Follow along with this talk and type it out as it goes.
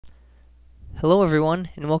Hello everyone,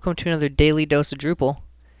 and welcome to another Daily Dose of Drupal.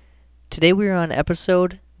 Today we are on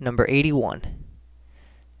episode number 81.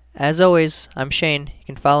 As always, I'm Shane. You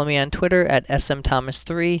can follow me on Twitter at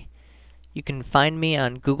smthomas3. You can find me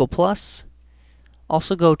on Google+.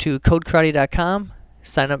 Also go to codekarate.com,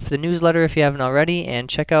 sign up for the newsletter if you haven't already, and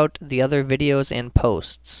check out the other videos and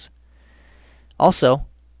posts. Also,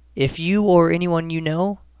 if you or anyone you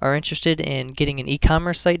know are interested in getting an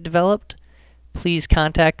e-commerce site developed, please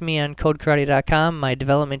contact me on codekarate.com. My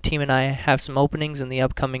development team and I have some openings in the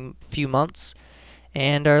upcoming few months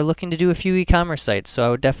and are looking to do a few e-commerce sites, so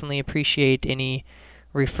I would definitely appreciate any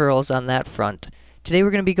referrals on that front. Today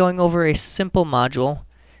we're going to be going over a simple module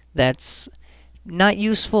that's not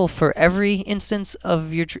useful for every instance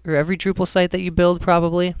of your or every Drupal site that you build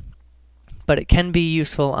probably, but it can be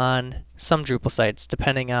useful on some Drupal sites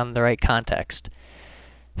depending on the right context.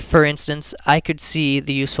 For instance, I could see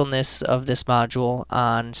the usefulness of this module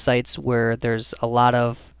on sites where there's a lot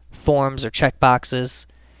of forms or checkboxes,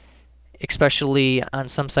 especially on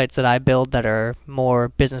some sites that I build that are more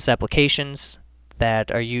business applications that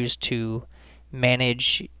are used to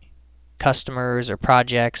manage customers or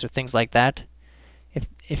projects or things like that.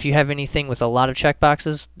 If you have anything with a lot of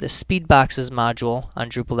checkboxes, the Speedboxes module on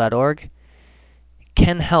Drupal.org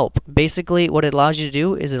can help. Basically, what it allows you to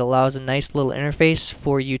do is it allows a nice little interface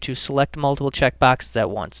for you to select multiple checkboxes at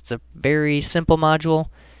once. It's a very simple module.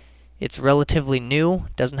 It's relatively new,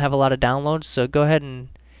 doesn't have a lot of downloads, so go ahead and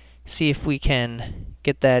see if we can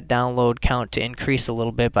get that download count to increase a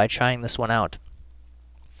little bit by trying this one out.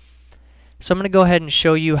 So I'm going to go ahead and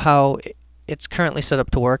show you how it's currently set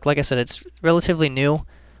up to work. Like I said, it's relatively new.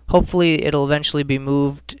 Hopefully it'll eventually be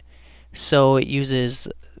moved so it uses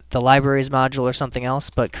the libraries module or something else,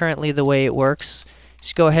 but currently the way it works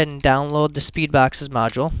is go ahead and download the Speedboxes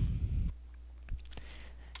module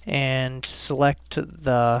and select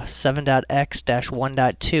the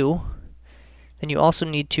 7.x-1.2. Then you also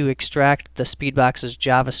need to extract the Speedboxes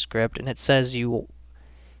JavaScript, and it says you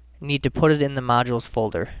need to put it in the modules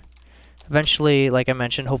folder. Eventually, like I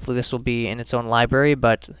mentioned, hopefully this will be in its own library,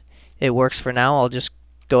 but it works for now. I'll just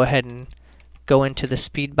go ahead and go into the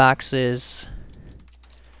Speedboxes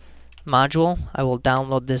module. I will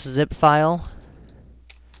download this zip file,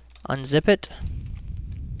 unzip it,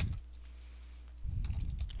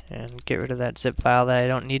 and get rid of that zip file that I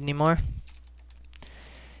don't need anymore.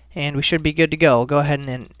 And we should be good to go. We'll go ahead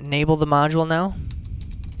and enable the module now.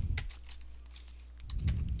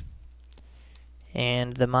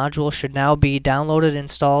 And the module should now be downloaded,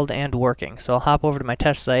 installed, and working. So I'll hop over to my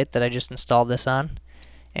test site that I just installed this on,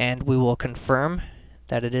 and we will confirm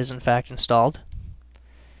that it is in fact installed,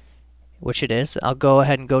 which it is. I'll go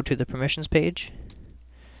ahead and go to the permissions page,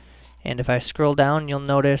 and if I scroll down, you'll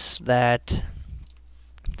notice that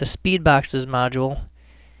the Speedboxes module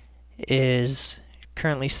is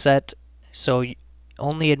currently set so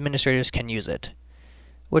only administrators can use it,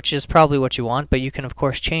 which is probably what you want, but you can of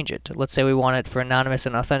course change it. Let's say we want it for anonymous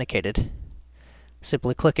and authenticated.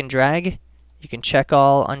 Simply click and drag. You can check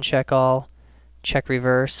all, uncheck all, check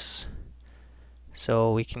reverse,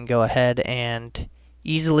 so we can go ahead and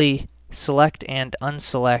easily select and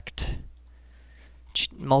unselect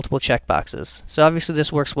multiple checkboxes. So obviously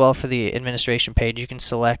this works well for the administration page. You can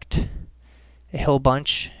select a whole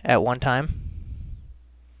bunch at one time,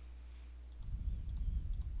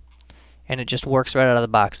 and it just works right out of the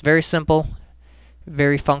box. Very simple,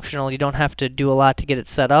 very functional. You don't have to do a lot to get it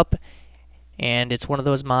set up, and it's one of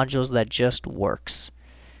those modules that just works.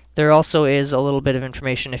 There also is a little bit of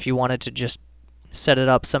information if you wanted to just set it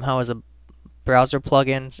up somehow as a browser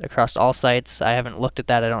plugin across all sites. I haven't looked at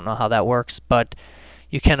that. I don't know how that works, but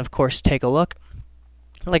you can of course take a look.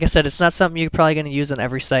 Like I said, it's not something you're probably going to use on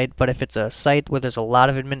every site, but if it's a site where there's a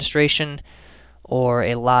lot of administration or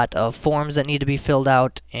a lot of forms that need to be filled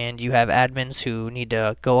out and you have admins who need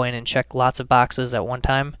to go in and check lots of boxes at one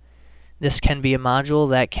time, this can be a module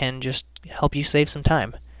that can just help you save some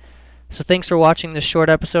time. So thanks for watching this short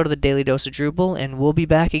episode of the Daily Dose of Drupal, and we'll be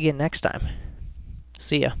back again next time.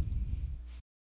 See ya.